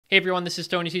Hey everyone, this is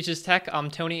Tony Teaches Tech.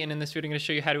 I'm Tony, and in this video, I'm going to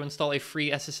show you how to install a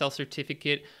free SSL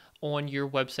certificate on your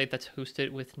website that's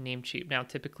hosted with Namecheap. Now,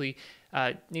 typically,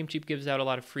 Namecheap gives out a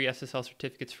lot of free SSL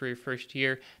certificates for your first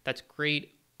year. That's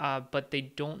great, but they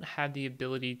don't have the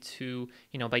ability to,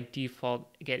 by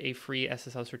default, get a free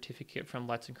SSL certificate from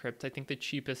Let's Encrypt. I think the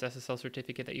cheapest SSL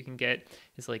certificate that you can get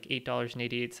is like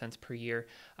 $8.88 per year.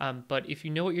 But if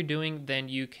you know what you're doing, then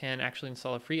you can actually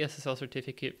install a free SSL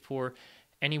certificate for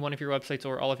any one of your websites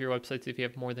or all of your websites if you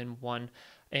have more than one.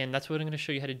 And that's what I'm going to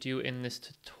show you how to do in this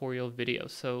tutorial video.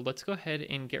 So let's go ahead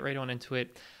and get right on into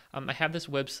it. I have this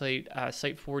website,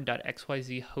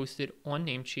 site4.xyz, hosted on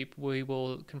Namecheap. We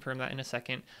will confirm that in a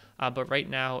second. But right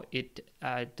now, it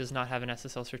does not have an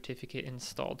SSL certificate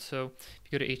installed. So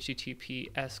if you go to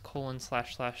https://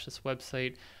 this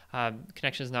website,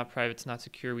 connection is not private, it's not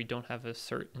secure, we don't have a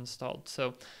cert installed.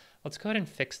 So let's go ahead and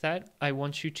fix that. I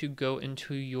want you to go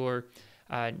into your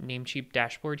Namecheap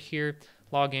dashboard here,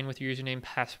 log in with your username,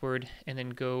 password, and then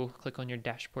go click on your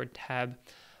dashboard tab.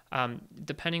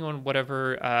 Depending on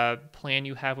whatever plan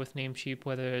you have with Namecheap,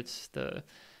 whether it's the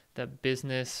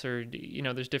business or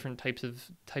there's different types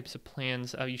of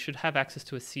plans, you should have access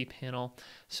to a cPanel.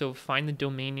 So find the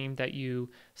domain name that you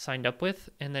signed up with,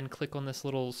 and then click on this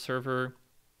little server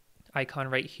icon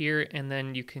right here, and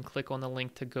then you can click on the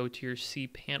link to go to your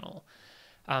cPanel.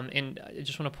 And I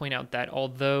just want to point out that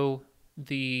although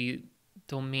the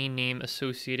domain name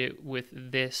associated with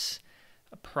this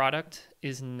product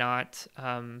is not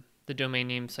the domain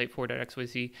name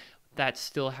site4.xyz, that's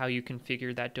still how you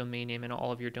configure that domain name and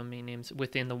all of your domain names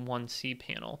within the one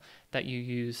cPanel that you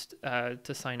used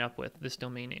to sign up with this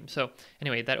domain name. So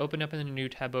anyway, that opened up in a new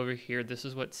tab over here. This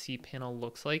is what cPanel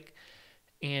looks like.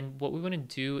 And what we want to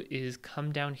do is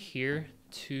come down here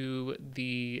to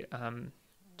the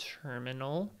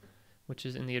terminal, which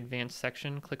is in the advanced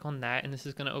section. Click on that, and this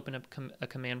is going to open up a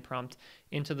command prompt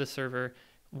into the server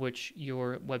which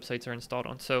your websites are installed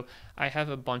on. So I have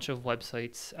a bunch of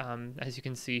websites, as you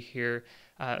can see here,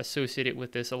 associated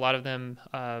with this. A lot of them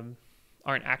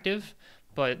aren't active,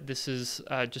 but this is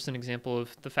just an example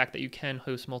of the fact that you can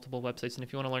host multiple websites. And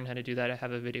if you want to learn how to do that, I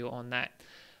have a video on that.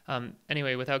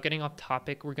 Anyway, without getting off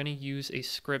topic, we're going to use a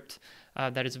script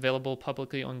that is available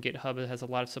publicly on GitHub. It has a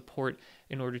lot of support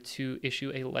in order to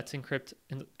issue a Let's Encrypt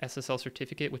SSL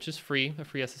certificate, which is free, a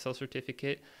free SSL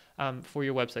certificate for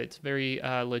your website. It's very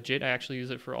legit. I actually use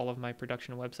it for all of my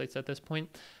production websites at this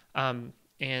point. Let's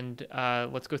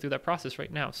go through that process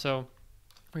right now. So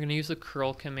we're going to use the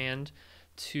curl command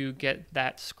to get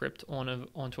that script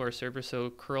onto our server. So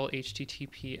curl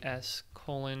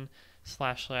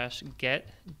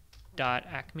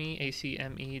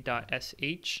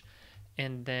https://get.acme.sh,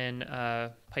 and then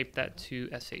pipe that to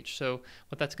sh. So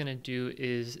what that's going to do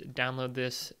is download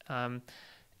this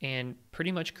and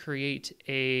pretty much create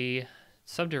a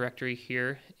subdirectory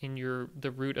here in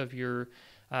the root of your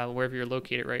wherever you're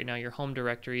located right now, your home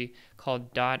directory,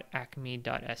 called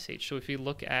 .acme.sh. So if you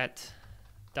look at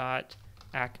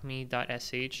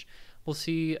 .acme.sh, we'll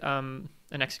see an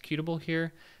executable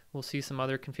here. We'll see some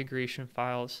other configuration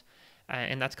files,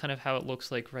 and that's kind of how it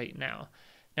looks like right now.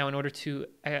 Now, in order to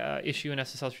issue an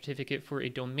SSL certificate for a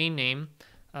domain name,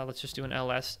 let's just do an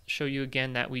ls, show you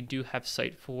again that we do have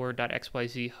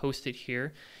site4.xyz hosted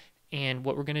here. And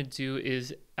what we're going to do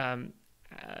is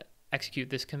execute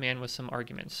this command with some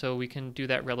arguments. So we can do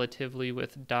that relatively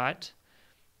with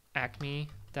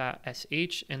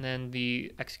 .acme.sh, and then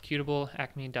the executable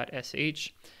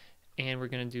acme.sh, and we're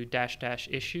going to do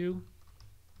 --issue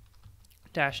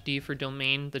 -d for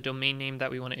domain, the domain name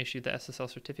that we want to issue the SSL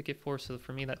certificate for. So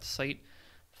for me, that's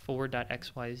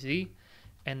site4.xyz,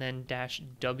 and then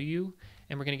 -w,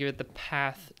 and we're going to give it the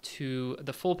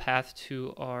full path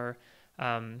to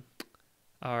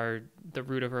the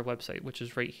root of our website, which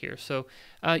is right here. So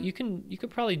you could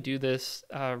probably do this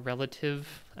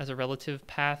as a relative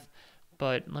path,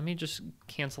 but let me just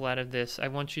cancel out of this. I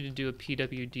want you to do a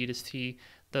pwd to see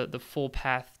the full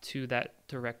path to that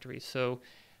directory. So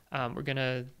we're going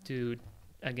to do,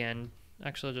 again,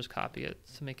 actually I'll just copy it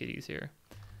to make it easier.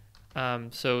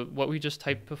 So what we just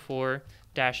typed before,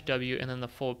 -w, and then the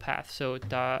full path. So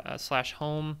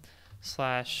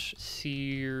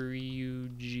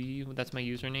 /home/curug, that's my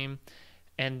username,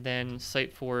 and then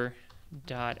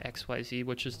site4.xyz,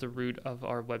 which is the root of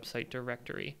our website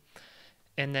directory.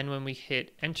 And then when we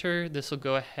hit enter, this will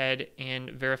go ahead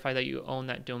and verify that you own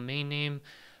that domain name,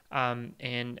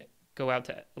 and go out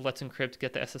to Let's Encrypt,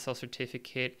 get the SSL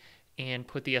certificate, and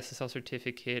put the SSL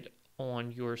certificate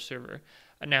on your server.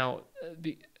 Now,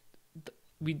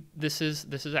 this is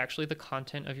actually the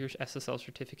content of your SSL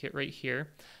certificate right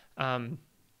here.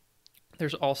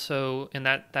 There's also, and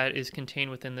that is contained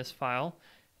within this file,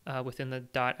 within the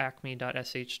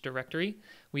 .acme.sh directory.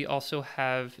 We also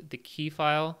have the key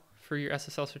file for your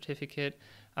SSL certificate,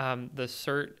 the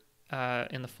cert,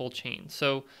 and the full chain.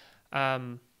 So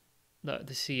the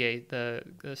CA, the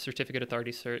certificate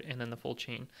authority cert, and then the full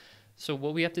chain. So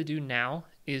what we have to do now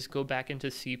is go back into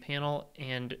cPanel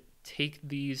and take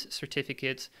these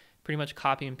certificates, pretty much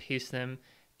copy and paste them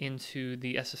into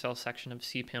the SSL section of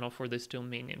cPanel for this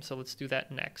domain name. So let's do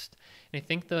that next. And I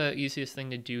think the easiest thing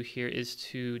to do here is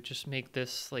to just make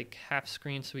this like half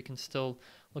screen so we can still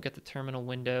look at the terminal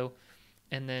window,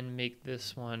 and then make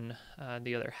this one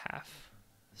the other half,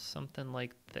 something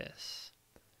like this.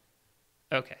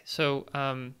 Okay, so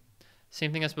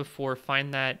same thing as before,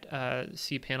 find that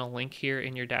cPanel link here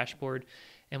in your dashboard,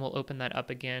 and we'll open that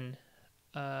up again.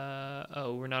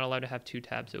 Oh, we're not allowed to have 2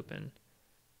 tabs open.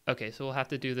 Okay, so we'll have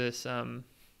to do this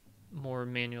more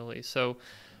manually. So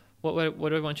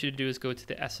what I want you to do is go to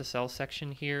the SSL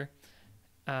section here.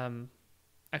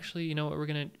 Actually, you know what, we're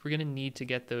gonna need to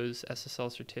get those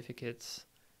SSL certificates.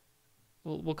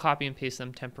 We'll copy and paste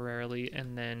them temporarily,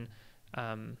 and then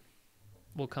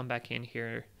we'll come back in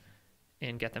here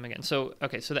and get them again. So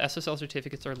okay, so the SSL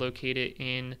certificates are located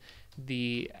in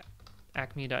the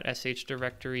acme.sh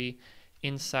directory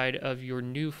inside of your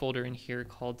new folder in here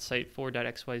called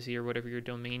site4.xyz or whatever your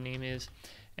domain name is.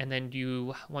 And then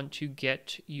you want to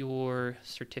get your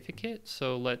certificate.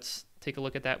 So let's take a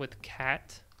look at that with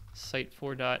cat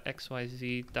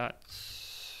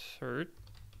site4.xyz.cert.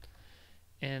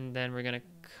 And then we're going to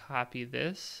copy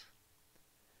this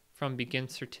from begin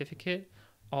certificate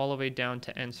all the way down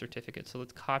to end certificate. So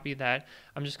let's copy that.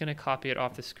 I'm just going to copy it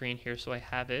off the screen here so I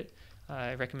have it.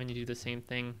 I recommend you do the same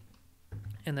thing.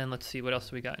 And then let's see, what else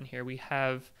do we got in here? We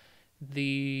have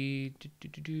the,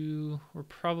 we're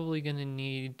probably going to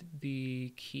need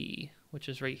the key, which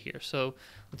is right here. So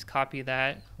let's copy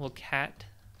that. We'll cat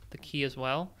the key as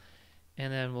well.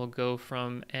 And then we'll go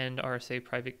from end RSA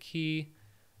private key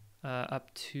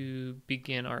up to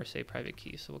begin RSA private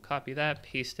key. So we'll copy that,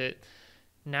 paste it.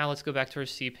 Now let's go back to our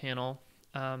cPanel,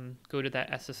 go to that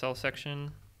SSL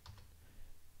section,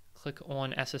 click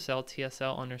on SSL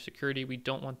TSL under security. We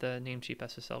don't want the Namecheap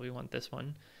SSL, we want this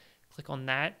one. Click on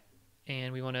that,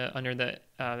 and we want to, under the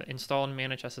install and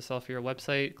manage SSL for your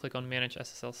website, click on manage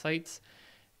SSL sites.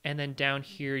 And then down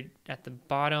here at the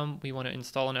bottom, we want to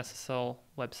install an SSL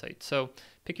website. So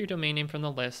pick your domain name from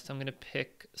the list. I'm going to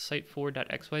pick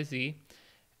site4.xyz.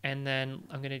 And then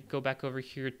I'm going to go back over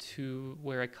here to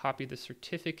where I copied the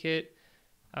certificate,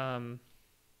 copy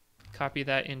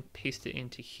that and paste it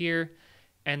into here.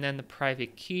 And then the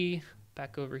private key,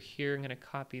 back over here, I'm going to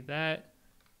copy that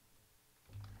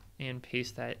and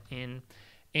paste that in.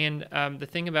 And the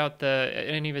thing about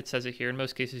any of it says it here, in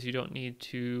most cases you don't need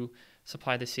to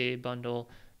supply the CA bundle.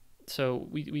 So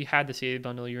we had the CA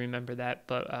bundle, you remember that,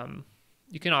 but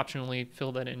you can optionally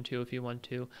fill that in too if you want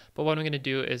to. But what I'm going to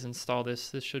do is install this.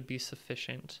 This should be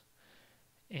sufficient.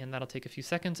 And that'll take a few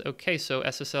seconds. Okay, so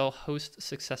SSL host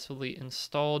successfully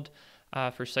installed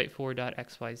for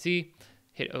site4.xyz.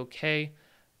 Hit OK.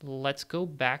 Let's go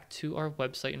back to our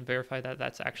website and verify that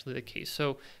that's actually the case.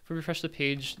 So if we refresh the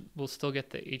page, we'll still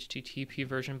get the HTTP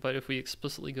version, but if we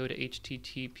explicitly go to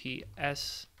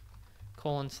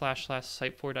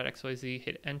https://site4.xyz,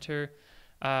 hit enter,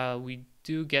 we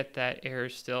do get that error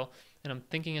still, and I'm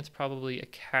thinking it's probably a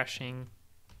caching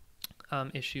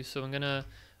issue. So I'm gonna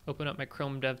open up my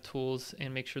Chrome DevTools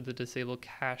and make sure the disable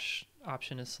cache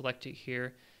option is selected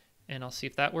here, and I'll see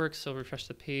if that works. So refresh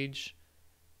the page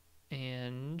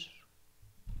and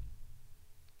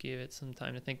give it some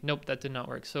time to think. Nope, that did not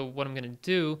work. So what I'm gonna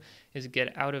do is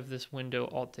get out of this window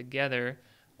altogether,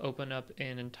 open up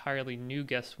an entirely new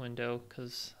guest window,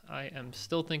 because I am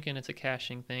still thinking it's a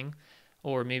caching thing,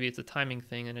 or maybe it's a timing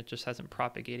thing and it just hasn't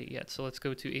propagated yet. So let's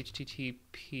go to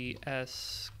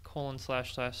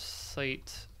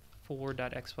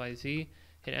https://site4.xyz,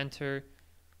 hit enter.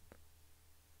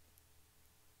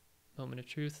 Moment of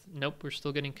truth. Nope, we're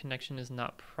still getting connection is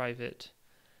not private.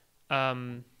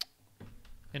 And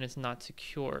it's not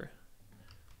secure.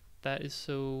 That is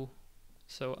so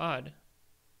odd.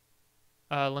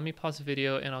 Let me pause the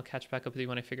video and I'll catch back up with you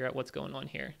when I figure out what's going on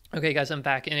here. Okay guys, I'm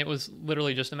back, and it was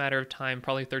literally just a matter of time,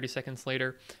 probably 30 seconds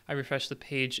later, I refreshed the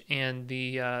page and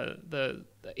the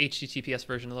HTTPS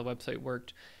version of the website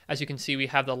worked. As you can see, we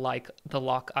have the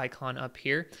lock icon up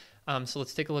here. So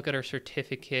let's take a look at our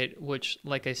certificate, which,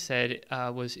 like I said,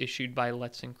 was issued by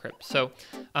Let's Encrypt. So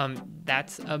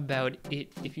that's about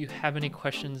it. If you have any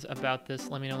questions about this,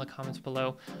 let me know in the comments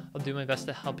below. I'll do my best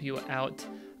to help you out.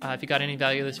 If you got any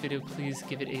value of this video, please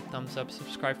give it a thumbs up.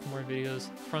 Subscribe for more videos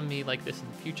from me like this in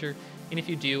the future. And if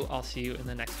you do, I'll see you in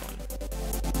the next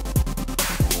one.